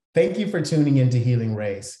Thank you for tuning into Healing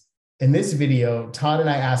Race. In this video, Todd and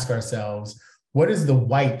I ask ourselves, what is the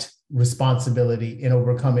white responsibility in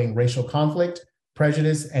overcoming racial conflict,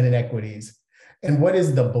 prejudice, and inequities? And what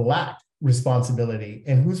is the Black responsibility,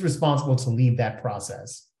 and who's responsible to lead that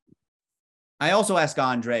process? I also ask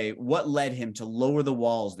Andre what led him to lower the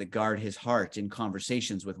walls that guard his heart in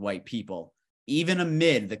conversations with white people, even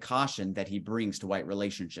amid the caution that he brings to white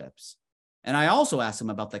relationships. And I also ask him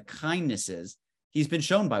about the kindnesses he's been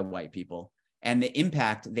shown by white people and the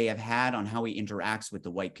impact they have had on how he interacts with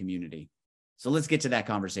the white community. So let's get to that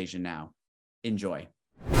conversation now. Enjoy.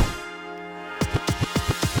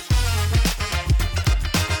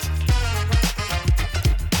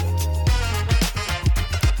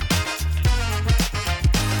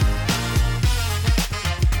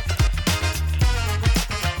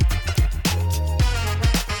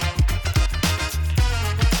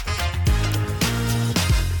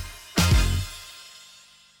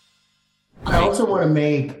 I also want to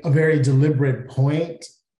make a very deliberate point,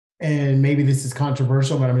 and maybe this is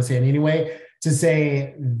controversial, but I'm going to say it anyway, to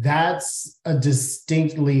say that's a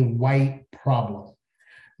distinctly white problem.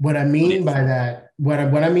 What I mean by that, what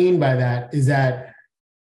I mean by that is that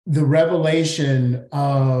the revelation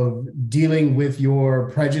of dealing with your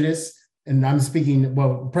prejudice, and I'm speaking,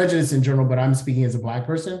 well, prejudice in general, but I'm speaking as a Black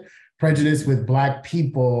person, prejudice with Black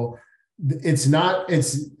people. It's not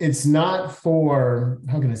for,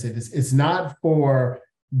 how can I say this? It's not for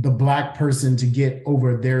the Black person to get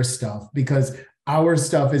over their stuff, because our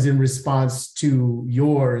stuff is in response to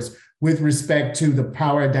yours with respect to the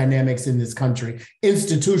power dynamics in this country,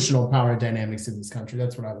 institutional power dynamics in this country.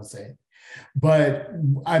 That's what I would say. But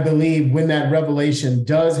I believe when that revelation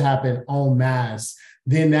does happen en masse,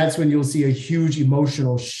 then that's when you'll see a huge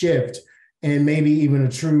emotional shift and maybe even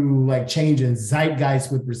a true change in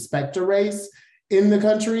zeitgeist with respect to race in the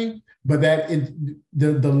country. But that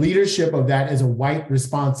the leadership of that is a white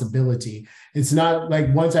responsibility. It's not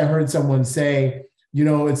like, once I heard someone say,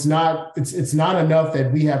 it's not enough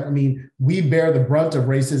that we bear the brunt of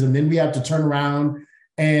racism, then we have to turn around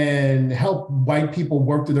and help white people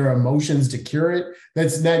work through their emotions to cure it.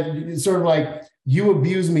 That's sort of like, you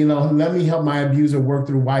abuse me, now let me help my abuser work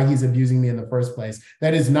through why he's abusing me in the first place.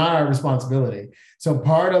 That is not our responsibility. So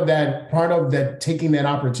part of that taking that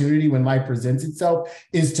opportunity when life presents itself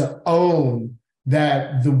is to own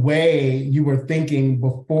that the way you were thinking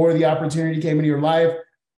before the opportunity came into your life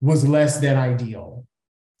was less than ideal.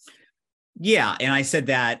 Yeah, and I said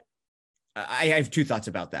that. I have two thoughts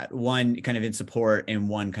about that. One kind of in support and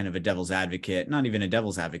one kind of a devil's advocate, not even a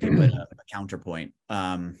devil's advocate, but a counterpoint.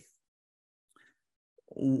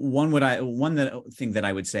 One thing that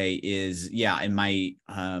I would say is, in my,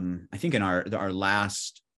 I think in our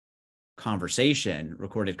last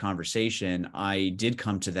recorded conversation, I did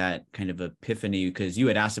come to that kind of epiphany, because you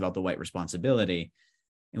had asked about the white responsibility.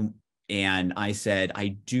 And I said,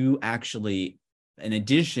 I do actually, in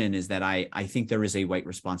addition, is that I think there is a white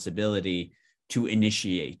responsibility to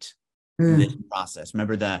initiate this process.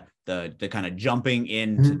 Remember the kind of jumping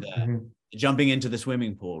into the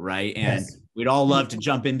swimming pool, right? And yes, we'd all love to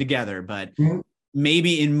jump in together, but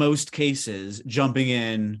maybe in most cases, jumping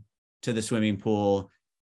in to the swimming pool,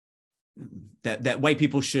 that white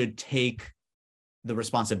people should take the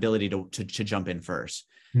responsibility to jump in first.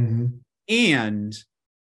 And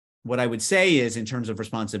what I would say is, in terms of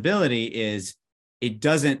responsibility, is it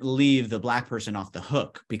doesn't leave the Black person off the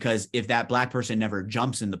hook, because if that Black person never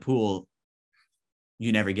jumps in the pool,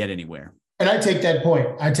 you never get anywhere. And I take that point.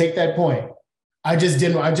 I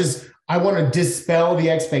want to dispel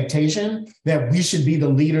the expectation that we should be the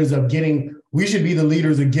leaders of giving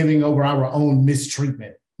over our own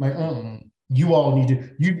mistreatment. You all need to,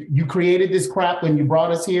 you created this crap when you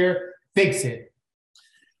brought us here, fix it.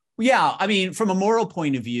 Yeah, from a moral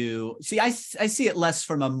point of view, I see it less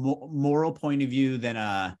from a moral point of view than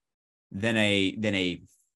a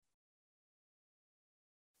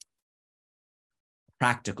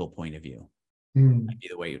practical point of view. Might be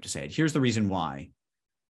the way you have to say it. Here's the reason why.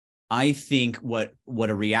 I think what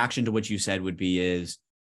a reaction to what you said would be is,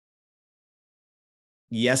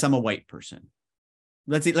 yes, I'm a white person.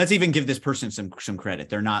 Let's even give this person some credit.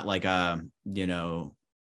 They're not like a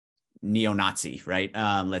neo-Nazi, right?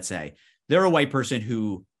 Let's say they're a white person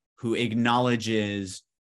who acknowledges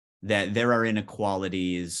that there are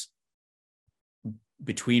inequalities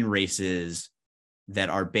between races that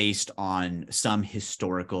are based on some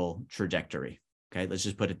historical trajectory. Okay, let's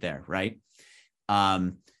just put it there, right?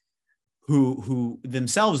 Who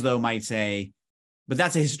themselves, though, might say, but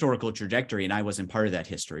that's a historical trajectory, and I wasn't part of that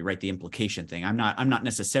history, right? The implication thing. I'm not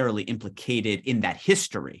necessarily implicated in that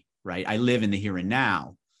history, right? I live in the here and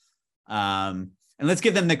now. And And let's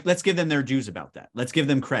give them their dues about that. Let's give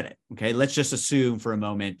them credit. Okay. Let's just assume for a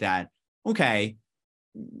moment that, okay,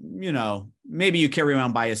 maybe you carry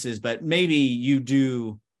around biases, but maybe you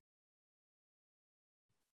do,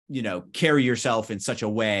 carry yourself in such a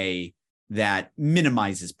way that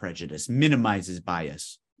minimizes prejudice, minimizes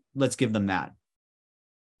bias. Let's give them that.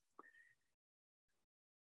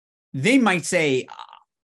 They might say,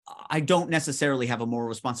 I don't necessarily have a moral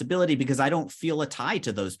responsibility because I don't feel a tie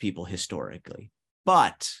to those people historically,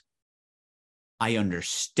 but I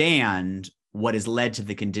understand what has led to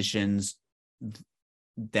the conditions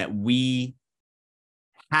that we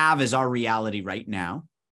have as our reality right now.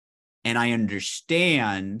 And I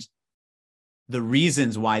understand the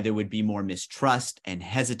reasons why there would be more mistrust and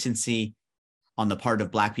hesitancy on the part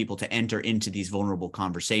of Black people to enter into these vulnerable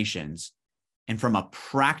conversations. And from a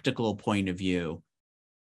practical point of view,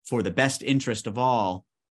 for the best interest of all,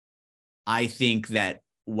 I think that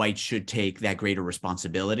whites should take that greater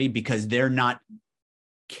responsibility because they're not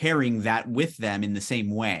carrying that with them in the same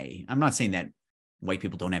way. I'm not saying that white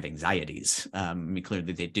people don't have anxieties.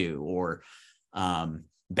 Clearly they do, or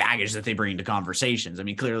baggage that they bring to conversations.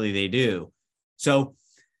 Clearly they do. So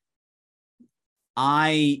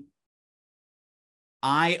I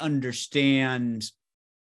understand.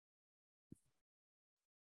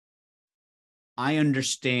 I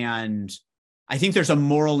think there's a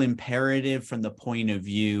moral imperative from the point of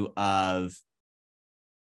view of,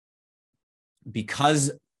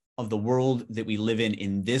 because of the world that we live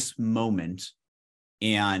in this moment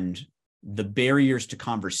and the barriers to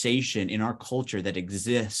conversation in our culture that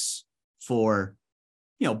exists for,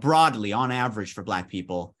 broadly on average for Black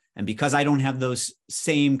people. And because I don't have those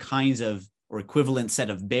same kinds of or equivalent set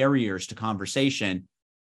of barriers to conversation,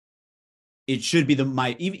 it should be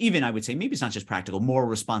even I would say, maybe it's not just practical, moral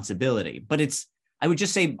responsibility, but I would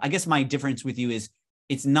just say, I guess my difference with you is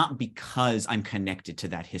it's not because I'm connected to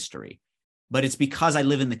that history, but it's because I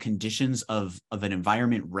live in the conditions of an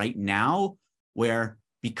environment right now where,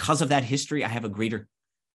 because of that history, I have a greater,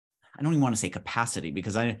 I don't even want to say capacity,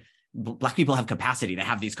 because Black people have capacity to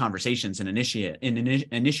have these conversations and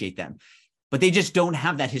initiate them, but they just don't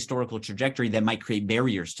have that historical trajectory that might create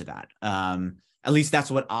barriers to that. At least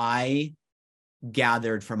that's what I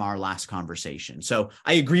gathered from our last conversation. So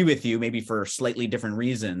I agree with you, maybe for slightly different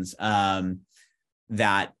reasons,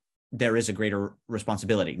 that there is a greater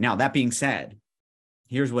responsibility. Now, that being said,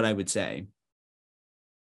 here's what I would say.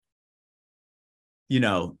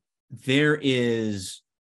 There is,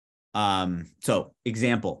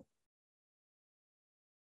 example,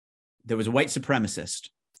 there was a white supremacist,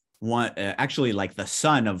 actually like the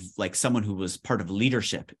son of like someone who was part of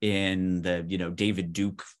leadership in the, David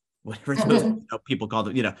Duke, whatever it's supposed to, people called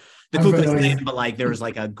it, the Ku Klux Klan, but like there was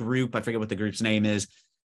like a group, I forget what the group's name is.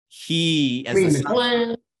 He, as the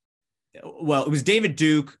son, well, it was David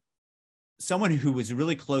Duke, someone who was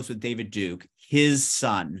really close with David Duke, his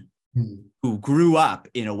son, who grew up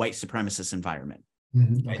in a white supremacist environment.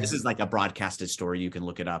 Okay. This is like a broadcasted story. You can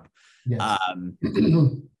look it up. Yes.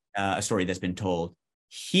 A story that's been told.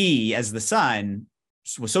 He, as the son,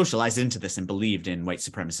 was socialized into this and believed in white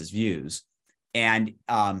supremacist views, and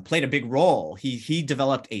played a big role. He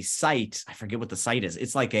developed a site. I forget what the site is.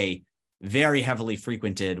 It's like a very heavily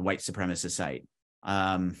frequented white supremacist site.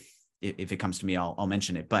 If it comes to me, I'll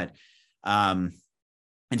mention it. But and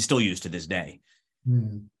still used to this day.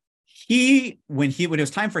 When it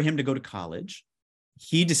was time for him to go to college,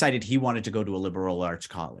 he decided he wanted to go to a liberal arts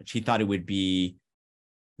college. He thought it would be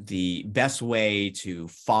the best way to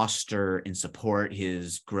foster and support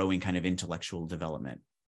his growing kind of intellectual development.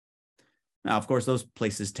 Now, of course, those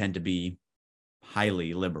places tend to be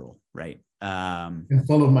highly liberal, right? And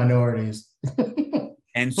full of minorities.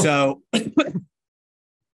 And so he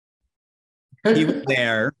was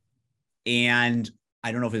there, and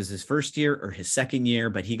I don't know if it was his first year or his second year,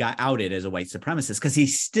 but he got outed as a white supremacist because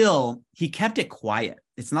he kept it quiet.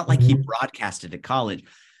 It's not like he broadcasted at college,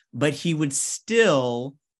 but he would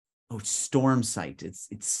still, Storm Site. It's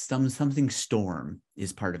something Storm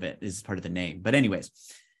is part of it, is part of the name. But anyways,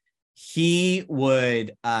 he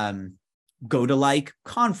would go to like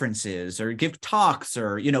conferences or give talks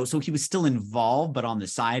or, so he was still involved, but on the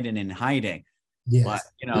side and in hiding. Yes.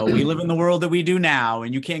 But, we live in the world that we do now,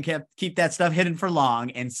 and you can't keep that stuff hidden for long.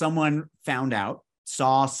 And someone found out,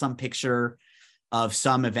 saw some picture of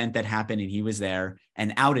some event that happened, and he was there,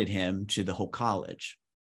 and outed him to the whole college.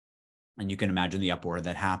 And you can imagine the uproar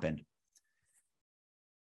that happened.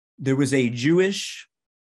 There was a Jewish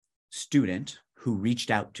student who reached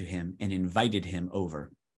out to him and invited him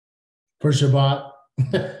over. For Shabbat.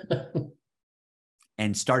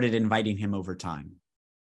 And started inviting him over time.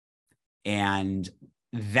 And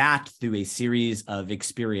that through a series of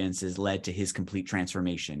experiences led to his complete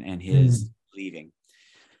transformation and his leaving.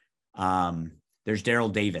 There's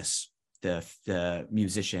Daryl Davis, the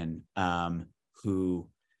musician, who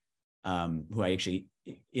I actually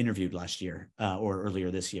interviewed last year or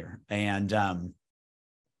earlier this year. And,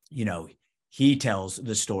 he tells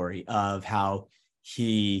the story of how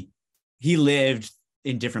he lived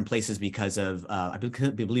in different places because of, I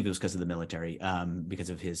believe it was because of the military, because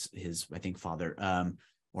of his I think, father,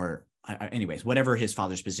 anyways, whatever his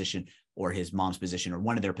father's position or his mom's position or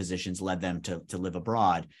one of their positions led them to live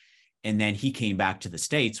abroad. And then he came back to the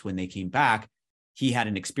States. When they came back, he had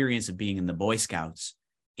an experience of being in the Boy Scouts,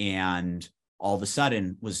 and all of a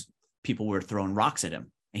sudden people were throwing rocks at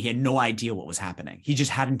him, and he had no idea what was happening. He just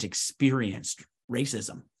hadn't experienced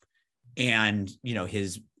racism. And,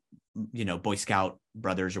 his, Boy Scout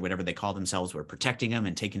brothers or whatever they call themselves were protecting him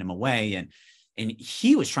and taking him away. And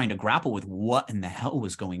he was trying to grapple with what in the hell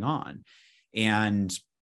was going on. And,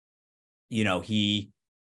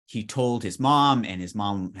 he told his mom, and his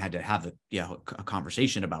mom had to have a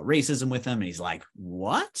conversation about racism with him. And he's like,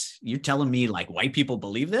 what? You're telling me like white people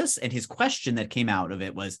believe this? And his question that came out of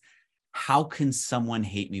it was, how can someone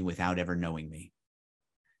hate me without ever knowing me?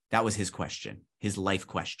 That was his question, his life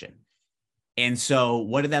question. And so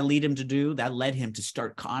what did that lead him to do? That led him to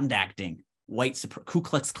start contacting white Ku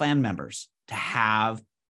Klux Klan members to have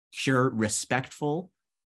respectful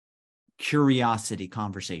curiosity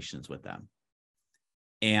conversations with them.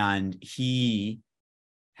 And he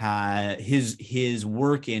had his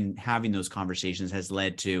work in having those conversations has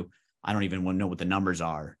led to, I don't even want to know what the numbers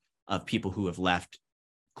are of people who have left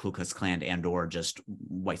Ku Klux Klan and or just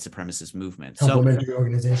white supremacist movements. Complementary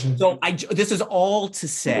organizations. So this is all to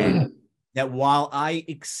say that while I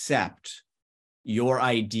accept your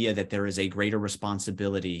idea that there is a greater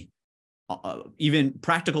responsibility, even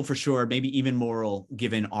practical for sure, maybe even moral,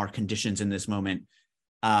 given our conditions in this moment,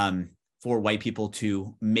 for white people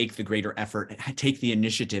to make the greater effort, take the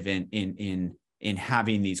initiative in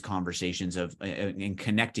having these conversations of in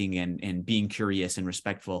connecting and being curious and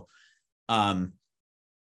respectful. I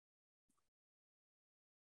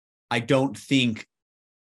don't think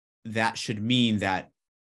that should mean that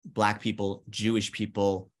Black people, Jewish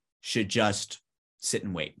people should just sit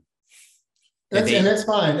and wait. And that's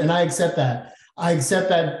fine. And I accept that. I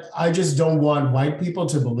just don't want white people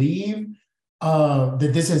to believe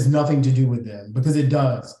that this has nothing to do with them, because it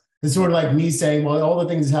does. It's sort of like me saying, well, all the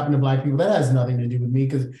things that happen to Black people, that has nothing to do with me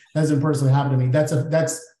because it hasn't personally happened to me. That's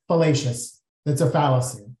fallacious. That's a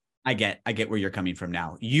fallacy. I get where you're coming from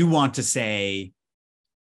now. You want to say,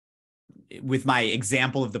 with my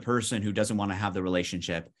example of the person who doesn't want to have the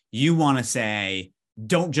relationship, you want to say,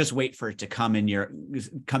 don't just wait for it to come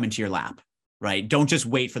into your lap, right? Don't just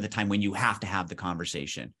wait for the time when you have to have the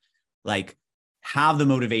conversation. Like, have the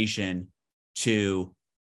motivation to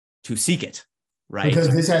seek it, right? Because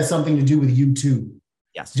this has something to do with you too.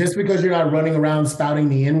 Yes. Just because you're not running around spouting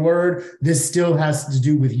the N-word, this still has to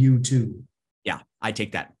do with you too. Yeah, I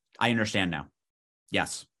take that. I understand now.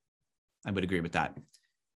 Yes, I would agree with that.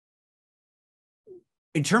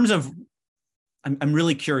 In terms of, I'm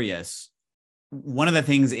really curious. One of the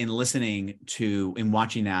things in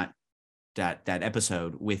watching that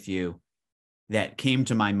episode with you that came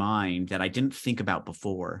to my mind that I didn't think about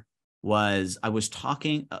before was I was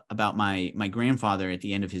talking about my grandfather at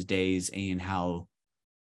the end of his days and how,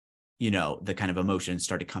 the kind of emotions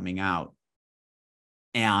started coming out.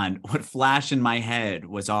 And what flashed in my head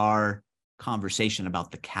was our conversation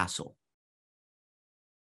about the castle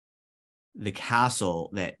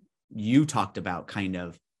that you talked about, kind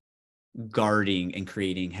of guarding and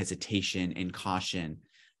creating hesitation and caution,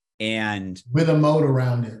 and with a moat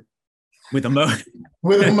around it. With a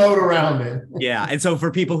moat around it. Yeah. And so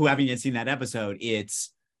for people who haven't yet seen that episode,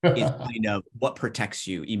 it's kind of what protects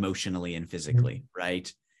you emotionally and physically,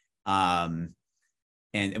 right? And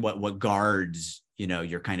what guards,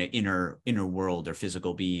 your kind of inner world or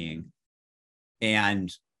physical being. And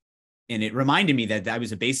it reminded me that I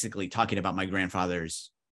was basically talking about my grandfather's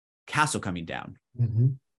castle coming down. Mm-hmm.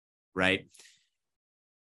 Right.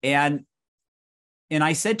 And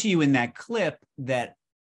I said to you in that clip that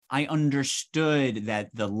I understood that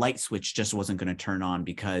the light switch just wasn't going to turn on,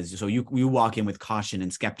 because you walk in with caution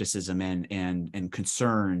and skepticism and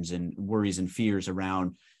concerns and worries and fears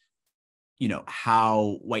around,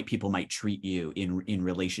 how white people might treat you in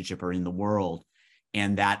relationship or in the world.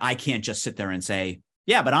 And that I can't just sit there and say,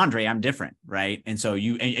 yeah, but Andre, I'm different. Right. And so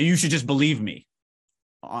you should just believe me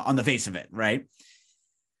on the face of it. Right.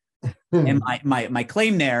 And my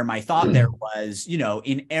claim there, my thought there was,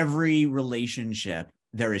 in every relationship,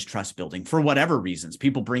 there is trust building for whatever reasons.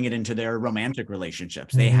 People bring it into their romantic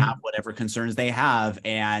relationships. They have whatever concerns they have,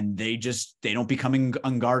 and they don't become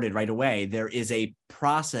unguarded right away. There is a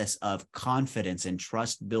process of confidence and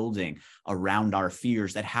trust building around our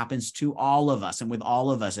fears that happens to all of us and with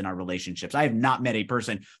all of us in our relationships. I have not met a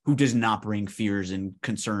person who does not bring fears and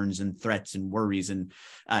concerns and threats and worries and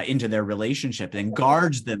into their relationship and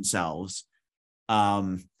guards themselves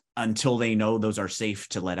until they know those are safe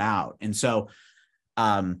to let out. And so,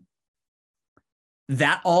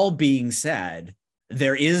 that all being said,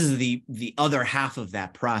 there is the other half of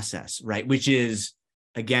that process, right? Which is,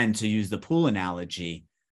 again, to use the pool analogy,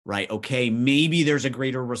 right? Okay, maybe there's a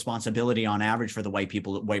greater responsibility on average for the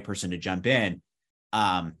white person to jump in,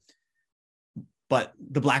 but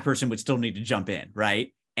the Black person would still need to jump in,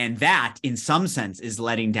 right? And that, in some sense, is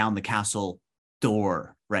letting down the castle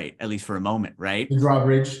door, right? At least for a moment, right? The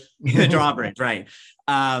drawbridge. The drawbridge, right?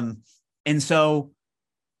 And so,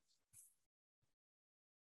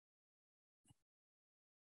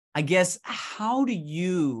 I guess, how do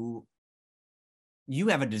you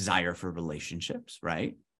have a desire for relationships,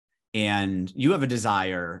 right? And you have a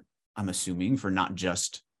desire, I'm assuming, for not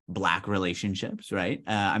just Black relationships, right?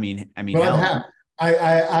 Well,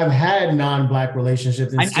 I've had non-Black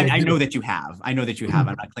relationships. I know that you have. I know that you have.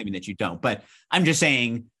 I'm not claiming that you don't, but I'm just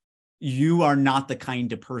saying you are not the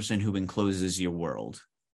kind of person who encloses your world.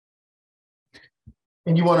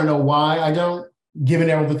 And you want to know why I don't,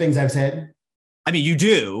 given all the things I've said? I mean, you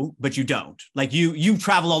do, but you don't. Like you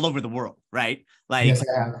travel all over the world, right? Like, yes, I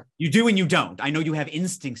have. You do and you don't. I know you have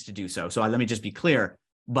instincts to do so. So let me just be clear.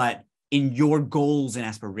 But in your goals and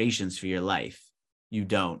aspirations for your life, you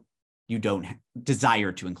don't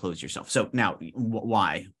desire to enclose yourself. So now,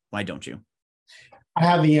 why? Why don't you? I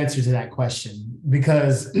have the answer to that question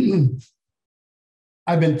because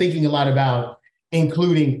I've been thinking a lot about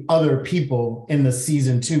including other people in the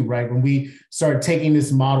season 2, right? When we start taking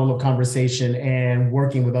this model of conversation and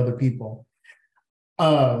working with other people.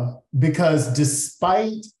 Because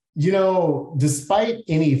despite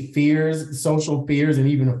any fears, social fears, and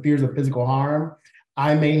even fears of physical harm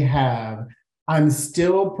I may have, I'm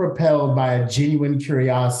still propelled by a genuine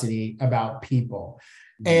curiosity about people.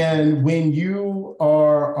 And when you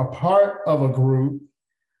are a part of a group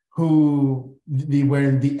where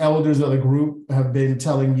the elders of the group have been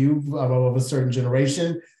telling you of a certain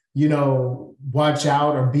generation, watch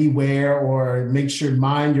out or beware or make sure,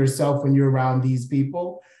 mind yourself when you're around these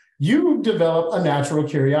people, you develop a natural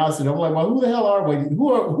curiosity. I'm like, well, who the hell are we?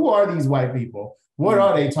 Who are these white people? What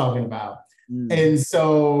are they talking about? And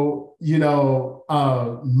so,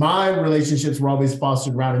 my relationships were always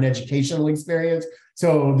fostered around an educational experience.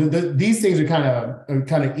 So these things are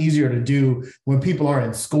kind of easier to do when people are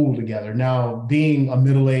in school together. Now, being a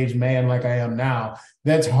middle-aged man like I am now,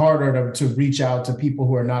 that's harder to reach out to people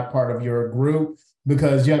who are not part of your group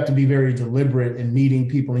because you have to be very deliberate in meeting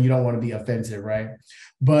people and you don't want to be offensive, right?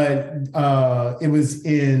 But it was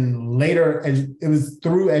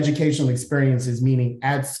through educational experiences, meaning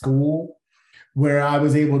at school, where I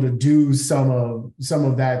was able to do some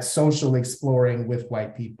of that social exploring with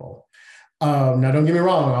white people. Now, don't get me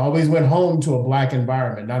wrong. I always went home to a Black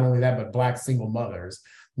environment. Not only that, but Black single mothers.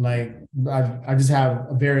 Like I have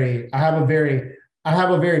a very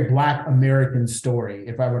Black American story.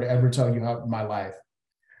 If I were to ever tell you my life,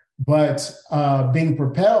 but being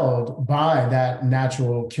propelled by that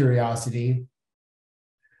natural curiosity,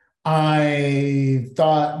 I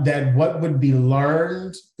thought that what would be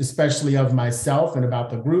learned, especially of myself and about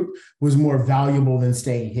the group, was more valuable than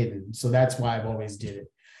staying hidden. So that's why I've always did it.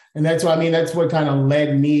 And that's what kind of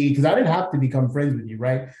led me, because I didn't have to become friends with you,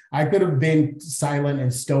 right? I could have been silent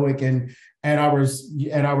and stoic and at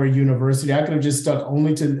our university. I could have just stuck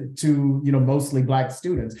only to mostly Black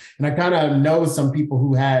students. And I kind of know some people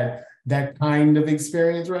who had that kind of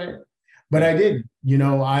experience, right? But I didn't.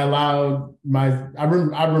 I allowed I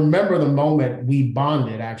remember the moment we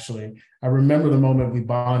bonded, actually. I remember the moment we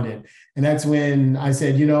bonded. And that's when I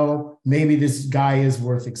said, maybe this guy is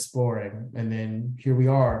worth exploring. And then here we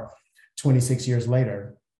are 26 years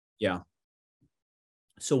later. Yeah.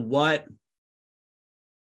 So what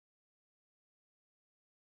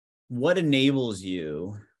enables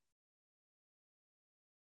you?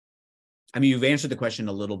 I mean, you've answered the question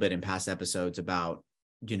a little bit in past episodes about,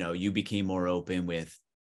 you became more open with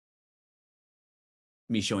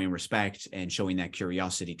me showing respect and showing that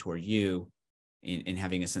curiosity toward you and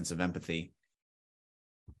having a sense of empathy.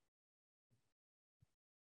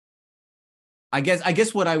 I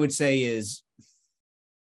guess what I would say is,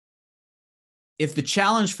 if the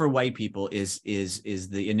challenge for white people is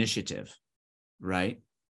the initiative, right?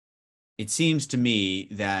 It seems to me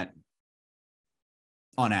that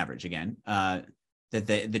on average, again, that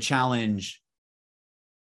the challenge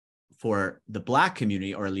for the Black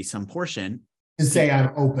community, or at least some portion, to say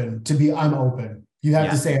I'm open, I'm open. You have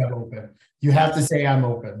to say I'm open. You have to say I'm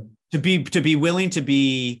open. To be willing to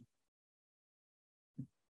be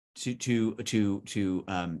to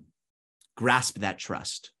grasp that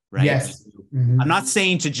trust, right? Yes. Mm-hmm. I'm not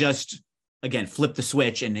saying to just, again, flip the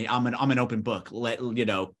switch and I'm an open book. Let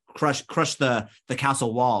crush the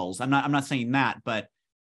castle walls. I'm not saying that, but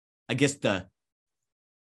I guess the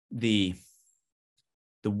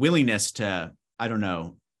willingness to, I don't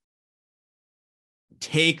know,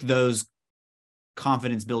 take those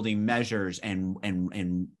confidence building measures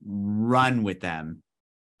and run with them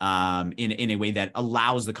in a way that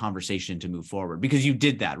allows the conversation to move forward, because you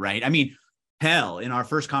did that, right? I mean, hell, in our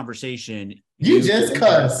first conversation, you just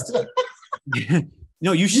cussed.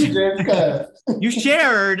 No, you just cussed. You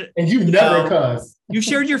shared, and you never cussed. You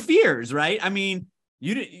shared your fears, right? I mean,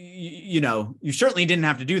 you certainly didn't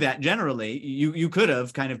have to do that. Generally, you could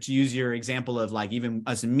have, kind of, to use your example of like even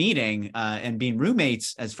us meeting and being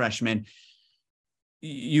roommates as freshmen.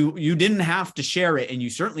 You didn't have to share it, and you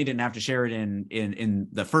certainly didn't have to share it in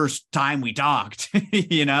the first time we talked.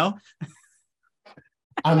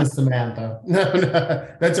 I'm a Samantha. No,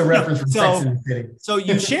 that's a reference from Sex and the City. So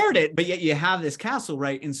you shared it, but yet you have this castle,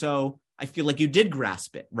 right? And so I feel like you did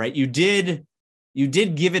grasp it, right? You did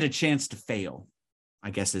give it a chance to fail, I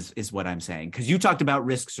guess is what I'm saying. Because you talked about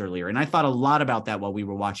risks earlier, and I thought a lot about that while we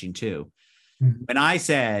were watching too. Mm-hmm. When I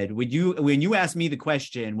said, when you asked me the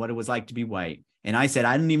question, what it was like to be white, and I said,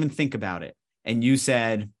 I didn't even think about it. And you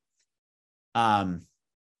said, and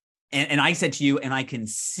I said to you, and I can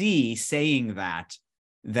see saying that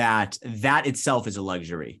itself is a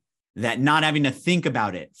luxury, that not having to think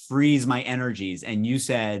about it frees my energies. And you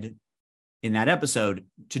said in that episode,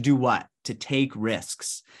 to do what? To take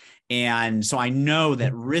risks. And so I know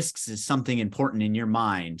that risks is something important in your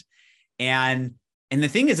mind. And the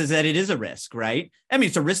thing is that it is a risk, right? I mean,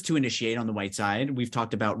 it's a risk to initiate on the white side. We've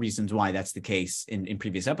talked about reasons why that's the case in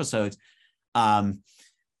previous episodes. But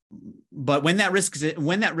when that risk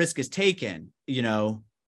is taken,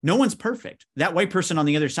 no one's perfect. That white person on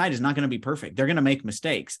the other side is not going to be perfect. They're going to make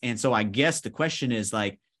mistakes. And so I guess the question is,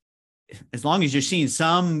 like, as long as you're seeing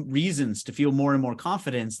some reasons to feel more and more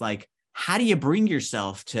confidence, like, how do you bring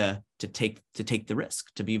yourself to take the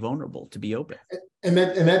risk, to be vulnerable, to be open? And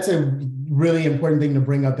that's a really important thing to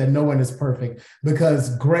bring up, that no one is perfect,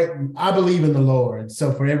 because I believe in the Lord.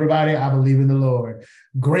 So for everybody, I believe in the Lord.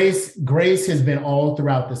 Grace has been all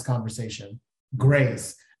throughout this conversation.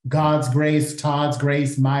 Grace, God's grace, Todd's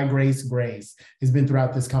grace, my grace has been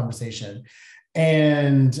throughout this conversation.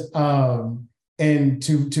 And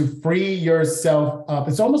to free yourself up,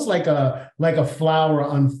 it's almost like a flower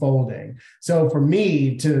unfolding. So for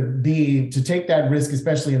me to take that risk,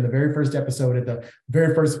 especially in the very first episode, at the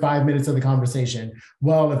very first 5 minutes of the conversation,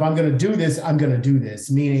 well, if I'm going to do this, I'm going to do this.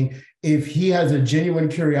 Meaning, if he has a genuine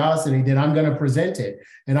curiosity, then I'm going to present it.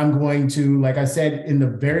 And I'm going to, like I said in the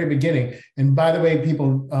very beginning, and by the way,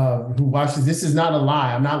 people who watch this is not a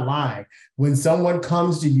lie. I'm not lying. When someone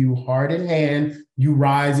comes to you heart in hand, you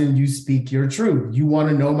rise and you speak your truth. You want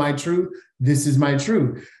to know my truth? This is my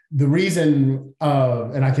truth. The reason,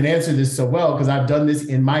 and I can answer this so well because I've done this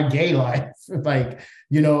in my gay life, like,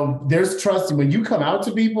 there's trust. When you come out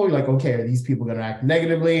to people, you're like, okay, are these people going to act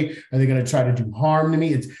negatively? Are they going to try to do harm to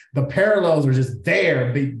me? The parallels are just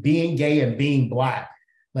there, being gay and being Black.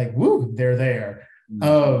 Like, woo, they're there.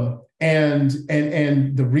 Mm-hmm.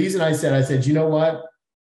 And the reason I said, you know what?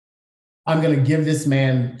 I'm going to give this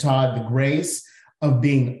man, Todd, the grace of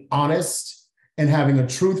being honest and having a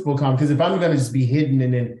truthful comment. Because if I'm going to just be hidden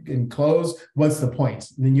and closed, what's the point?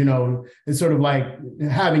 Then, it's sort of like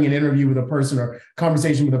having an interview with a person or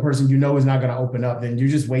conversation with a person is not going to open up. Then you're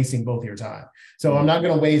just wasting both your time. So I'm not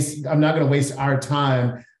going to waste our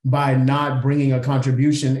time by not bringing a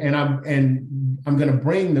contribution. And I'm going to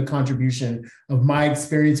bring the contribution of my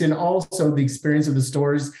experience, and also the experience of the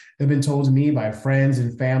stories that have been told to me by friends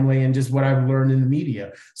and family, and just what I've learned in the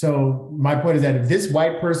media. So my point is that if this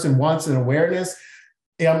white person wants an awareness,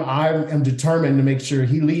 I am determined to make sure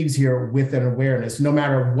he leaves here with an awareness, no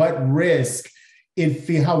matter what how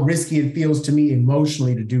risky it feels to me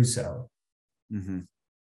emotionally to do so. Mm-hmm.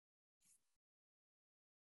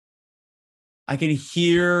 I can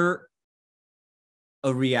hear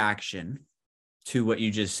a reaction to what you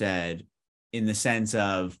just said, in the sense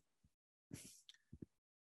of,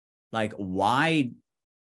 like, why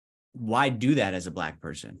do that as a Black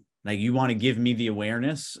person? Like, you want to give me the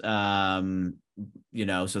awareness, so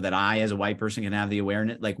that I, as a white person, can have the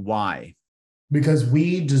awareness. Like, why? Because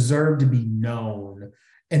we deserve to be known.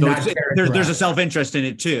 and So not there's a characterized. self-interest in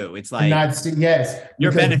it too. It's And like not yes,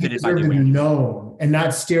 you're because we benefited by deserve to be doing it. known and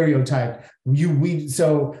not stereotyped.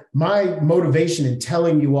 So my motivation in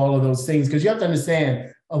telling you all of those things, because you have to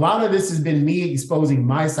understand, a lot of this has been me exposing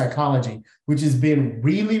my psychology, which has been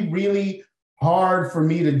really, really hard for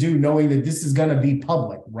me to do, knowing that this is going to be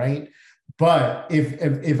public, right? But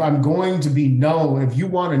if I'm going to be known, if you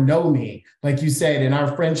want to know me, like you said in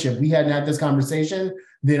our friendship, we hadn't had this conversation,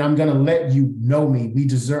 then I'm going to let you know me. We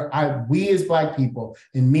as Black people,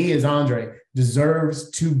 and me as Andre, deserves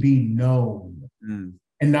to be known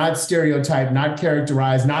and not stereotyped, not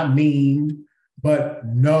characterized, not memed, but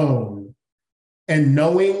known. And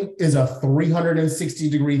knowing is a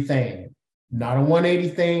 360-degree thing, not a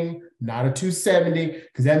 180 thing, not a 270,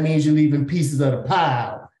 because that means you're leaving pieces of the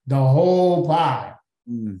pie. The whole pie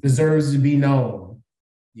deserves to be known.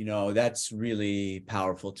 You know, that's really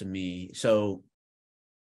powerful to me. So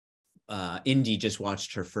Indy just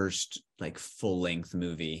watched her first like full-length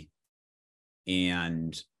movie,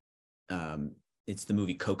 and it's the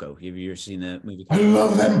movie Coco. Have you ever seen the movie Coco? I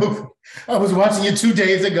love that movie. I was watching it 2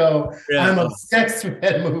 days ago. Yeah. I'm obsessed with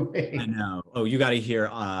that movie. I know. Oh, you got to hear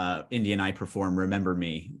Indy and I perform "Remember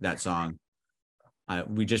Me," that song.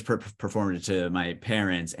 We just performed it to my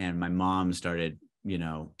parents, and my mom started,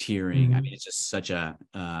 tearing. I mean, it's just such a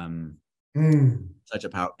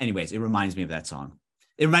power. Anyways, it reminds me of that song.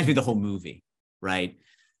 It reminds me of the whole movie, right?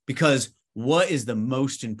 Because what is the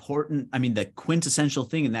most important? I mean, the quintessential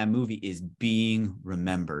thing in that movie is being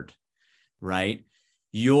remembered, right?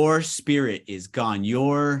 Your spirit is gone.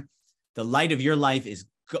 The light of your life is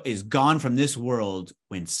gone from this world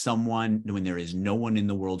when there is no one in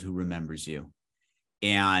the world who remembers you.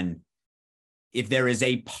 And if there is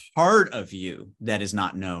a part of you that is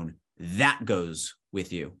not known, that goes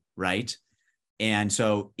with you, right? And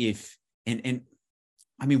so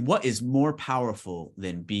I mean, what is more powerful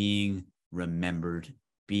than being remembered,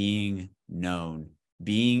 being known,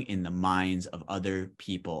 being in the minds of other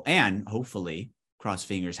people, and hopefully, cross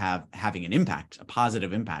fingers, having an impact, a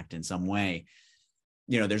positive impact in some way.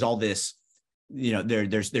 There's all this,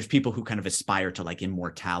 there's people who kind of aspire to like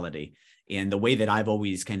immortality. And the way that I've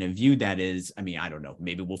always kind of viewed that is, I mean, I don't know,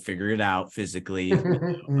 maybe we'll figure it out physically.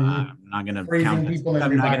 I'm not going to count people.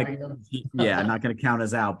 I'm not going to count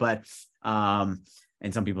us out, but,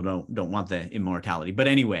 and some people don't want the immortality, but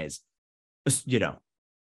anyways,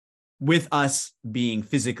 with us being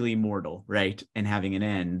physically mortal, right, and having an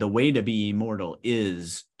end, the way to be immortal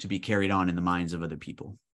is to be carried on in the minds of other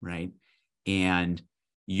people, right? And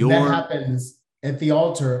that happens at the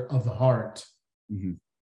altar of the heart. Mm-hmm.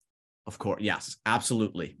 Of course, yes,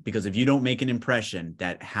 absolutely. Because if you don't make an impression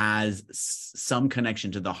that has some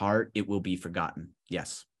connection to the heart, it will be forgotten.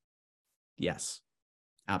 Yes,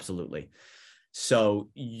 absolutely. So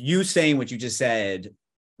you saying what you just said,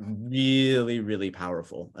 really, really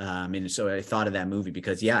powerful. And so I thought of that movie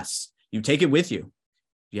because yes, you take it with you.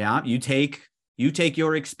 Yeah, you take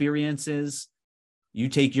your experiences, you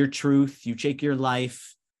take your truth, you take your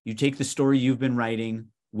life, you take the story you've been writing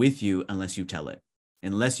with you, unless you tell it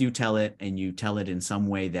and you tell it in some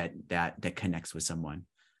way that connects with someone.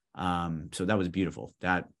 So that was beautiful.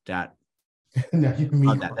 That that's an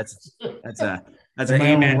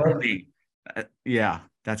amen for me. Yeah,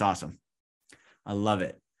 that's awesome. I love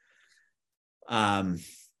it.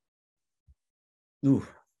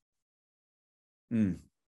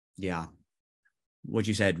 Yeah. What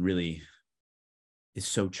you said really is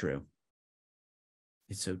so true.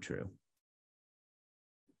 It's so true.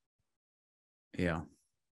 Yeah.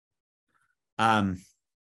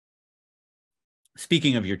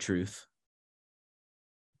 Speaking of your truth,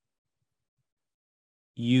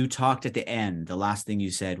 you talked at the end, the last thing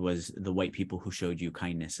you said was the white people who showed you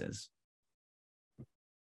kindnesses.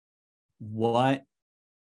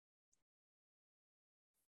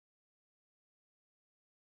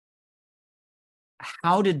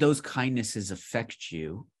 How did those kindnesses affect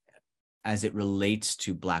you as it relates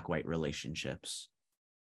to Black-white relationships?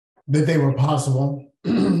 That they were possible.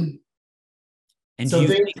 And so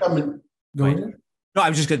things coming. Go ahead. No, I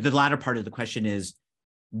was just going to, the latter part of the question is,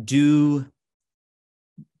 do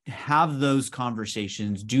those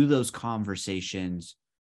conversations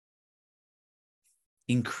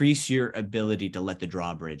increase your ability to let the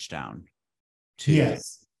drawbridge down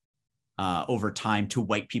over time to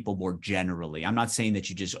white people more generally? I'm not saying that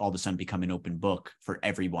you just all of a sudden become an open book for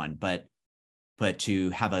everyone, but to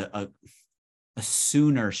have a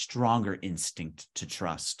sooner, stronger instinct to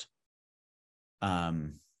trust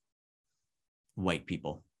white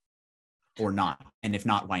people, or not, and if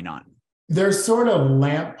not, why not? There's sort of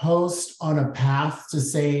lamppost on a path to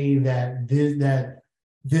say that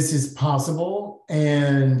this is possible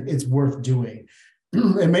and it's worth doing.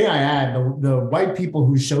 And may I add, the white people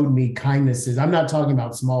who showed me kindnesses, I'm not talking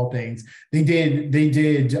about small things. They did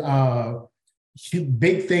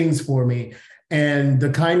big things for me. And the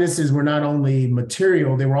kindnesses were not only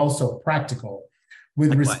material, they were also practical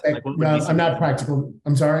with Like what? respect. Like what would be Well, I'm not something? practical.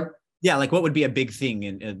 I'm sorry. Yeah, like what would be a big thing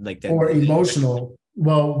in like that? Or emotional.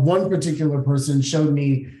 Well, one particular person showed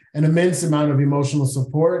me an immense amount of emotional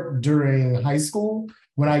support during high school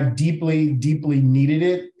when I deeply, deeply needed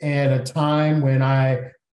it at a time when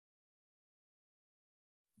I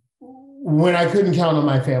couldn't count on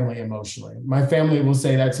my family emotionally. My family will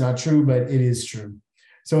say that's not true, but it is true.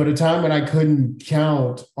 So at a time when I couldn't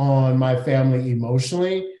count on my family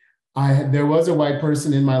emotionally, there was a white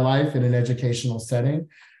person in my life in an educational setting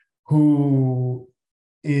who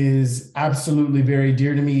is absolutely very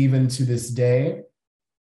dear to me even to this day,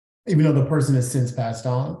 even though the person has since passed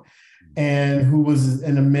on, and who was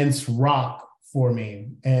an immense rock for me.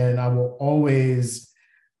 And I will always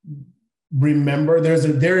remember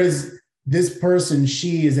there is this person,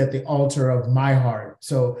 she is at the altar of my heart.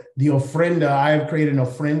 So the ofrenda, I have created an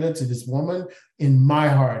ofrenda to this woman in my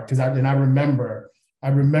heart because I remember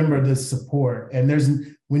the support. And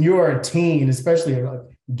when you are a teen, especially a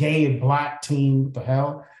gay Black teen, what the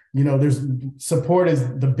hell, there's support is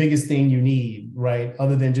the biggest thing you need, right?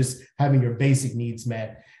 Other than just having your basic needs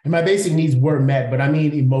met. And my basic needs were met, but I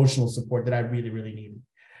mean emotional support that I really, really needed.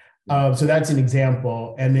 So that's an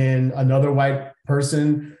example. And then another white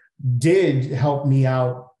person did help me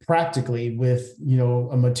out practically with,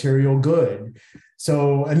 a material good.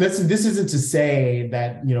 So, and this isn't to say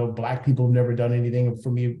that, Black people have never done anything for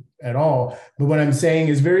me at all. But what I'm saying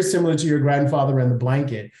is very similar to your grandfather and the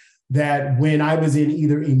blanket, that when I was in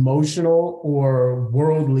either emotional or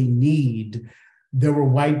worldly need, there were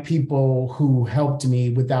white people who helped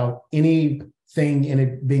me without anything in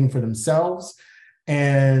it being for themselves.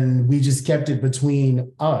 And we just kept it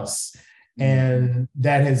between us. And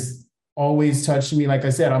that has always touched me. Like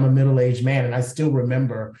I said, I'm a middle-aged man and I still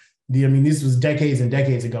remember this was decades and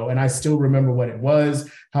decades ago. And I still remember what it was,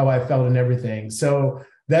 how I felt and everything. So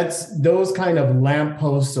that's those kind of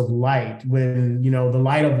lampposts of light when, the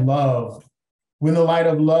light of love,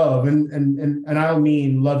 and I don't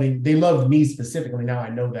mean loving, they loved me specifically. Now I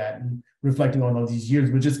know that and reflecting on all these years,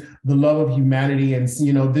 but just the love of humanity. And,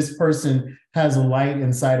 this person has a light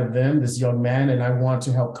inside of them, this young man, and I want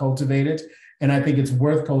to help cultivate it. And I think it's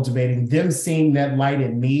worth cultivating. Them seeing that light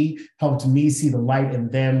in me helped me see the light in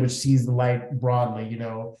them, which sees the light broadly,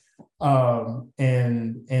 and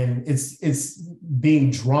it's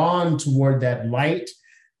being drawn toward that light,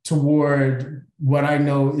 toward what I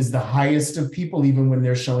know is the highest of people, even when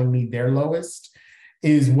they're showing me their lowest,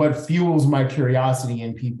 is what fuels my curiosity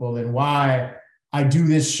in people and why I do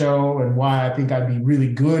this show and why I think I'd be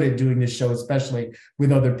really good at doing this show, especially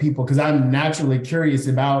with other people, because I'm naturally curious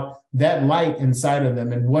about that light inside of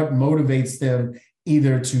them and what motivates them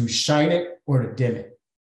either to shine it or to dim it.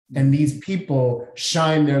 And these people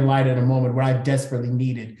shine their light at a moment where I desperately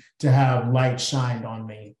needed to have light shined on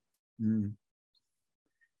me. Mm.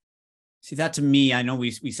 See, that to me, I know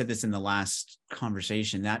we said this in the last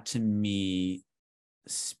conversation, that to me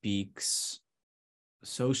speaks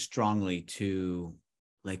so strongly to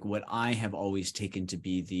like what I have always taken to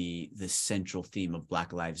be the central theme of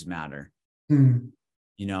Black Lives Matter. Mm.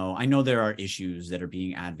 I know there are issues that are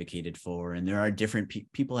being advocated for, and there are different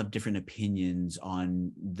people have different opinions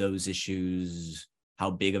on those issues,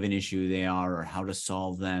 how big of an issue they are, or how to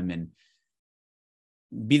solve them. And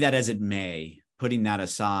be that as it may, putting that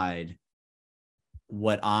aside,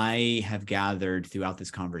 what I have gathered throughout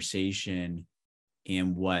this conversation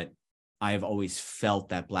and what I have always felt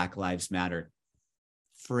that Black Lives Matter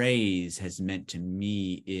phrase has meant to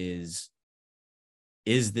me is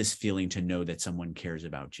this feeling to know that someone cares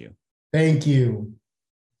about you. Thank you.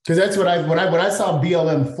 Because that's when I saw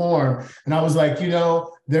BLM form, and I was like,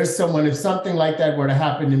 there's someone, if something like that were to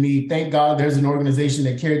happen to me, thank God there's an organization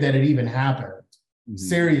that cared that it even happened. Mm-hmm.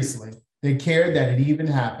 Seriously, they cared that it even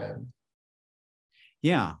happened.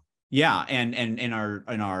 Yeah. Yeah. And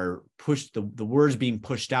our push, the words being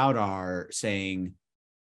pushed out are saying,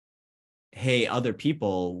 hey, other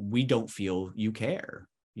people, we don't feel you care.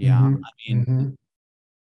 Yeah. Mm-hmm. I mean, mm-hmm.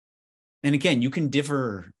 And again, you can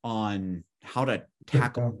differ on how to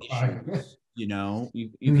tackle issues, you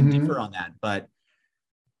mm-hmm. can differ on that, but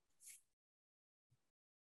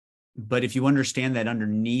if you understand that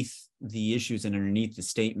underneath the issues and underneath the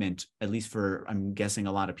statement, at least for, I'm guessing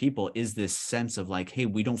a lot of people, is this sense of like, hey,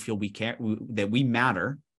 we don't feel we care, that we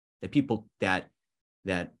matter, that people, that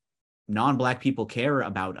non-Black people care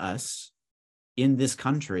about us in this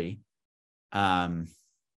country.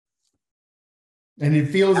 And it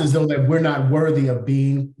feels as though that we're not worthy of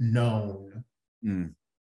being known. Mm.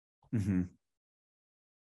 Mm-hmm.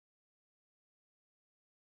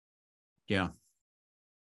 Yeah.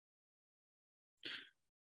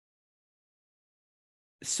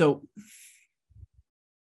 So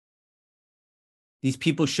these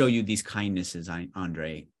people show you these kindnesses,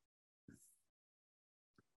 Andre.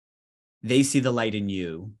 They see the light in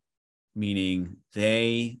you, meaning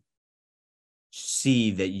they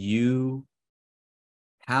see that you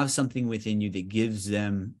have something within you that gives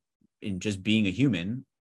them, in just being a human,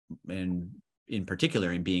 and in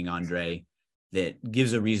particular in being Andre, that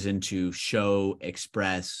gives a reason to show,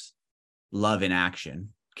 express love in action,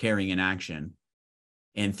 caring in action.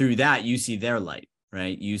 And through that, you see their light,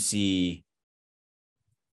 right? You see,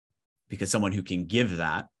 because someone who can give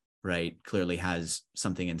that, right, clearly has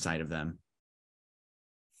something inside of them.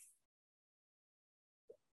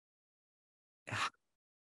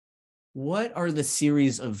 What are the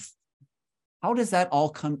series of, how does that all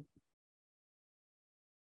come?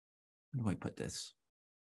 How do I put this?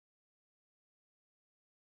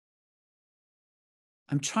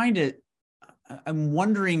 I'm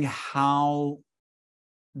wondering how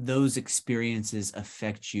those experiences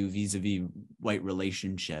affect you vis-a-vis white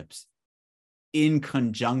relationships in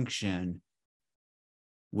conjunction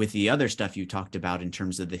with the other stuff you talked about in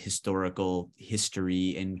terms of the historical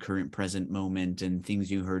history and current present moment and things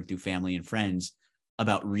you heard through family and friends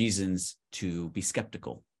about reasons to be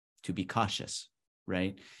skeptical, to be cautious,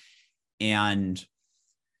 right? And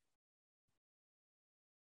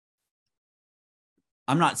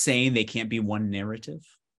I'm not saying they can't be one narrative.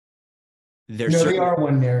 They are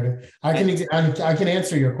one narrative. I can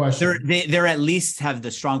answer your question. They're at least have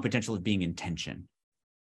the strong potential of being intention.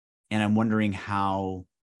 And I'm wondering how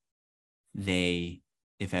they,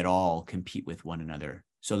 if at all, compete with one another.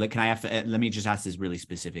 So let me just ask this really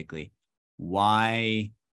specifically.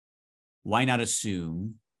 Why not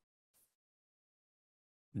assume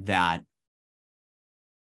that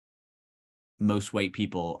most white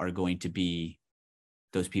people are going to be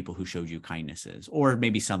those people who showed you kindnesses, or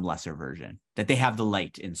maybe some lesser version, that they have the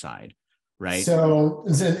light inside, right? So,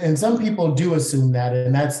 and some people do assume that,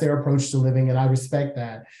 and that's their approach to living, and I respect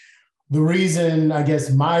that. The reason, I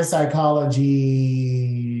guess, my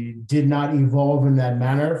psychology did not evolve in that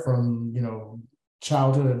manner from,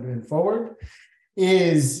 childhood and forward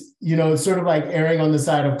is, it's sort of like erring on the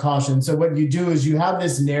side of caution. So what you do is you have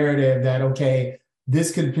this narrative that, okay,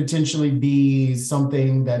 this could potentially be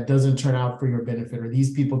something that doesn't turn out for your benefit, or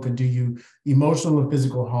these people could do you emotional or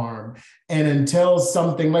physical harm. And until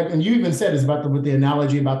something like, and you even said it's with the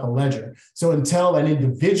analogy about the ledger. So until an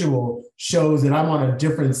individual shows that I'm on a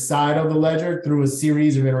different side of the ledger through a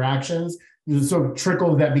series of interactions, there's sort of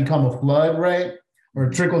trickles that become a flood, right? Or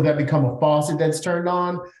trickles that become a faucet that's turned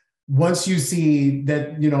on. Once you see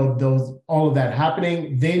that, all of that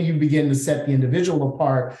happening, then you begin to set the individual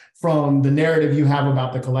apart from the narrative you have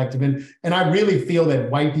about the collective. And I really feel that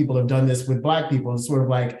white people have done this with Black people. It's sort of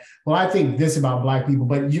like, well, I think this about Black people,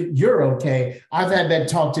 but you're okay. I've had that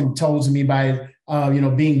told to me by,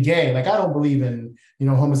 being gay. Like, I don't believe in,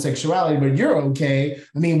 homosexuality, but you're okay.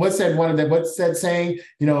 I mean, what's that saying,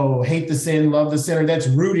 hate the sin, love the sinner? That's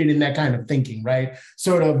rooted in that kind of thinking, right?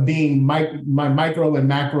 Sort of being micro and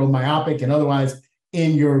macro myopic and otherwise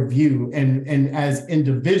in your view. And as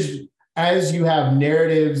individual, as you have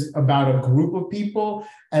narratives about a group of people,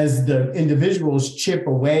 as the individuals chip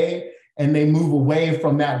away and they move away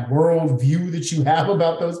from that world view that you have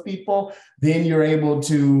about those people, then you're able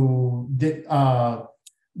to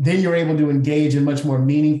engage in much more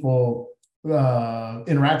meaningful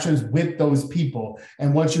interactions with those people.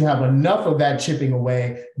 And once you have enough of that chipping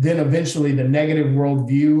away, then eventually the negative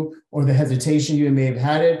worldview or the hesitation you may have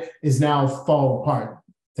had it is now fall apart,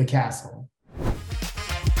 the castle.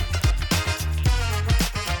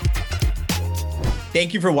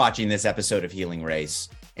 Thank you for watching this episode of Healing Race,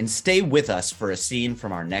 and stay with us for a scene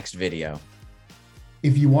from our next video.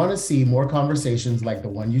 If you want to see more conversations like the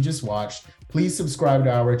one you just watched, please subscribe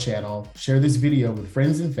to our channel, share this video with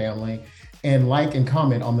friends and family, and like and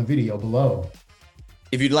comment on the video below.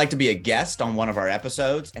 If you'd like to be a guest on one of our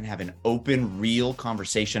episodes and have an open, real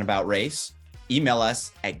conversation about race, email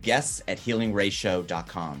us at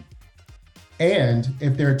guests@healingraceshow.com. And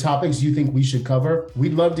if there are topics you think we should cover,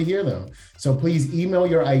 we'd love to hear them. So please email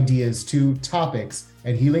your ideas to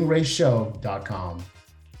topics@healingraceshow.com.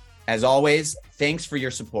 As always, thanks for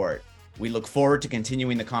your support. We look forward to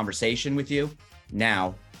continuing the conversation with you.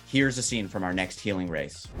 Now, here's a scene from our next Healing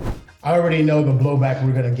Race. I already know the blowback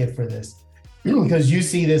we're going to get for this because you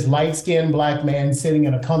see this light-skinned Black man sitting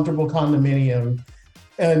in a comfortable condominium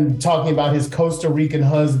and talking about his Costa Rican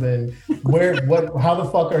husband. How the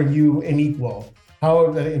fuck are you an equal?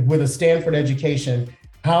 How, with a Stanford education,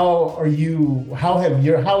 how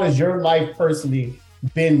has your life personally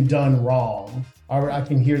been done wrong?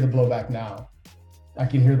 I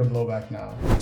can hear the blowback now.